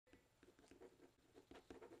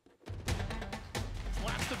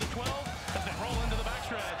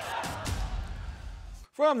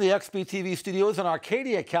From the XBTV studios in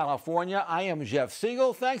Arcadia, California, I am Jeff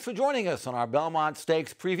Siegel. Thanks for joining us on our Belmont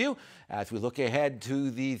Stakes preview as we look ahead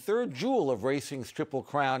to the third jewel of racing's Triple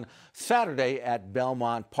Crown Saturday at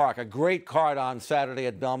Belmont Park. A great card on Saturday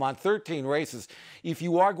at Belmont, 13 races. If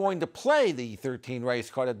you are going to play the 13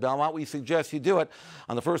 race card at Belmont, we suggest you do it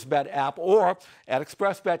on the First Bet app or at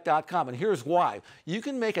expressbet.com. And here's why. You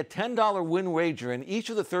can make a $10 win wager in each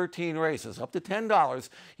of the 13 races, up to $10.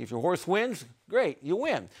 If your horse wins, great, you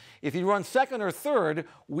win. If you run second or third,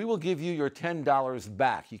 we will give you your $10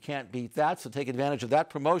 back. You can't beat that, so take advantage of that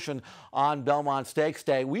promotion on Belmont Stakes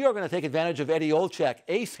Day. We are going to take advantage of Eddie Olczyk,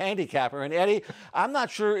 ace handicapper. And Eddie, I'm not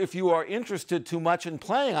sure if you are interested too much in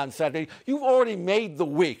playing on Saturday. You've already made the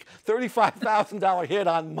week. $35,000 hit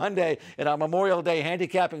on Monday in our Memorial Day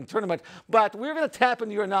handicapping tournament. But we're going to tap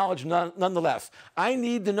into your knowledge nonetheless. I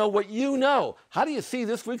need to know what you know. How do you see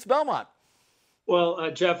this week's Belmont? Well,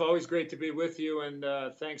 Jeff, always great to be with you, and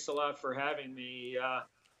thanks a lot for having me.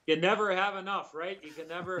 You never have enough, right? You can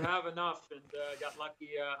never have enough, and got lucky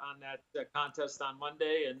on that contest on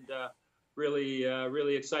Monday, and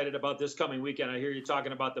really excited about this coming weekend. I hear you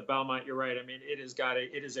talking about the Belmont. You're right. I mean, it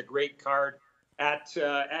is a great card at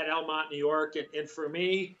Elmont, New York, and for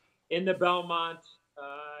me in the Belmont,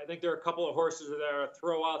 I think there are a couple of horses that are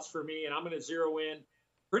throwouts for me, and I'm going to zero in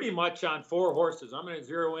pretty much on 4 horses. I'm going to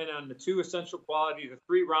zero in on the 2 Essential Quality, the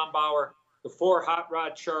 3 Rombauer, the 4 Hot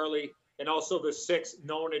Rod Charlie, and also the 6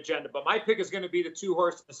 Known Agenda. But my pick is going to be the 2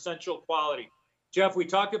 horse Essential Quality. Jeff, we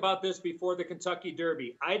talked about this before the Kentucky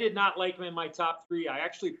Derby. I did not like him in my top 3. I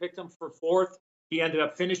actually picked him for 4th. He ended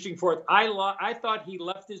up finishing 4th. I thought he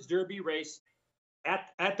left his Derby race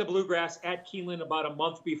at the Bluegrass at Keeneland about a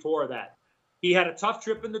month before that. He had a tough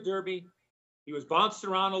trip in the Derby. He was bounced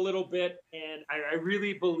around a little bit, and I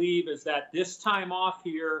really believe is that this time off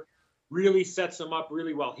here really sets him up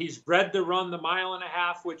really well. He's bred to run the 1.5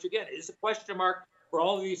 miles, which, again, is a question mark for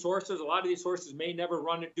all of these horses. A lot of these horses may never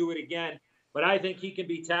run and do it again, but I think he can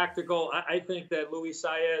be tactical. I think that Luis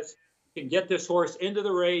Saez can get this horse into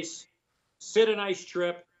the race, sit a nice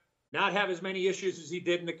trip, not have as many issues as he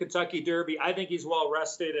did in the Kentucky Derby. I think he's well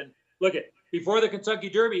rested, and look at before the Kentucky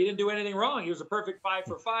Derby, he didn't do anything wrong. He was a perfect 5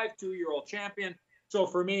 for 5, 2-year-old champion. So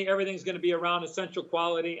for me, everything's going to be around Essential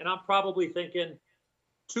Quality, and I'm probably thinking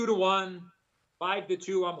 2-1,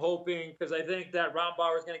 5-2. I'm hoping because I think that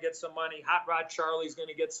Rombauer is going to get some money. Hot Rod Charlie's going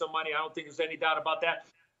to get some money. I don't think there's any doubt about that.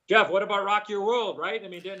 Jeff, what about Rock Your World? Right? I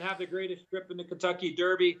mean, didn't have the greatest trip in the Kentucky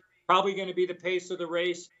Derby. Probably going to be the pace of the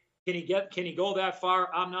race. Can he go that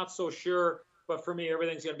far? I'm not so sure. But for me,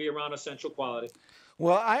 everything's going to be around Essential Quality.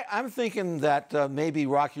 Well, I'm thinking that maybe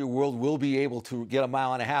Rock Your World will be able to get 1.5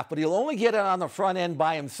 miles, but he'll only get it on the front end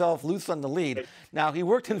by himself, loose on the lead. Now, he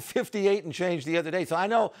worked in 58 and change the other day, so I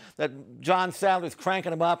know that John Sadler's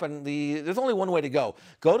cranking him up, and there's only one way to go.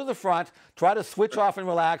 Go to the front, try to switch off and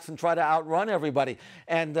relax, and try to outrun everybody.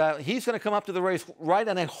 And he's going to come up to the race right,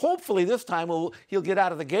 and then hopefully this time he'll get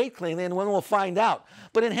out of the gate cleanly, and when we'll find out.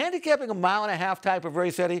 But in handicapping a 1.5 mile type of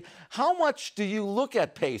race, Eddie, how much do you look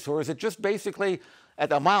at pace, or is it just basically at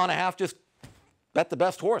the 1.5 miles, just bet the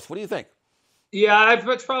best horse? What do you think? Yeah,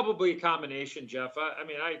 it's probably a combination, Jeff. I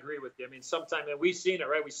mean, I agree with you. I mean, sometimes we've seen it,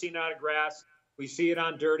 right? We've seen it on grass. We see it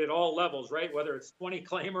on dirt at all levels, right? Whether it's 20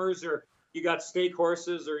 claimers or you got stake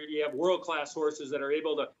horses or you have world-class horses that are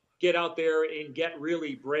able to get out there and get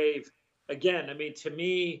really brave. Again, I mean, to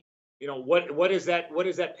me, you know, what is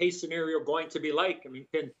that pace scenario going to be like? I mean,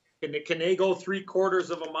 can they go 3/4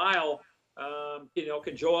 of a mile? You know,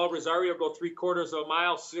 can Joel Rosario go 3/4 of a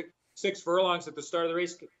mile, 6 furlongs at the start of the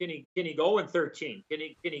race? Can he go in 13? Can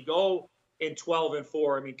he go in 12 and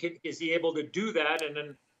 4? I mean, is he able to do that? And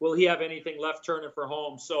then will he have anything left turning for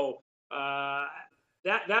home? So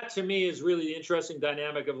that to me is really the interesting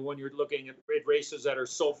dynamic of when you're looking at races that are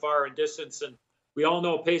so far in distance. And we all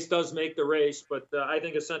know pace does make the race, but I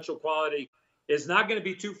think Essential Quality is not going to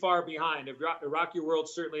be too far behind. If Rock Your World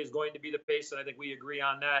certainly is going to be the pace, and I think we agree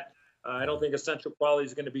on that. I don't think Essential Quality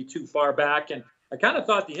is going to be too far back. And I kind of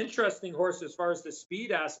thought the interesting horse as far as the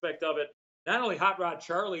speed aspect of it, not only Hot Rod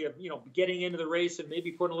Charlie of, you know, getting into the race and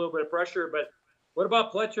maybe putting a little bit of pressure, but what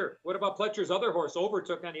about Pletcher? What about Pletcher's other horse,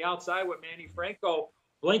 Overtook, on the outside with Manny Franco?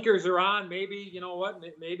 Blinkers are on. Maybe, you know what,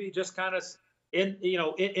 maybe just kind of in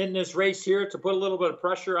this race here to put a little bit of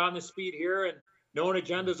pressure on the speed here. And Known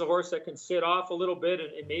Agenda is a horse that can sit off a little bit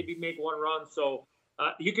and maybe make one run. So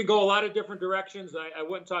you can go a lot of different directions. I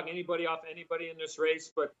wouldn't talk anybody off anybody in this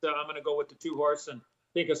race, but I'm going to go with the 2 horse and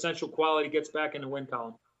think Essential Quality gets back in the win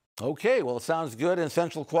column. Okay, well, it sounds good. And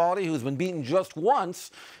Central Quality, who's been beaten just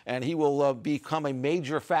once, and he will become a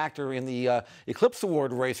major factor in the Eclipse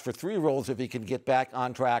Award race for 3-year-olds if he can get back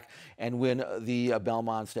on track and win the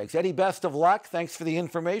Belmont Stakes. Eddie, best of luck. Thanks for the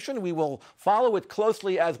information. We will follow it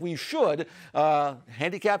closely, as we should.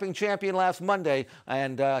 Handicapping champion last Monday,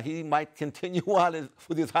 and he might continue on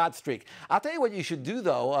with his hot streak. I'll tell you what you should do,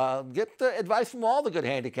 though. Get advice from all the good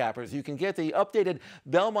handicappers. You can get the updated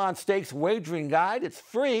Belmont Stakes wagering guide. It's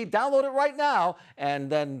free. Download it right now, and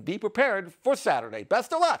then be prepared for Saturday.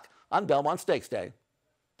 Best of luck on Belmont Stakes Day.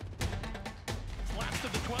 Last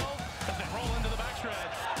of the 12.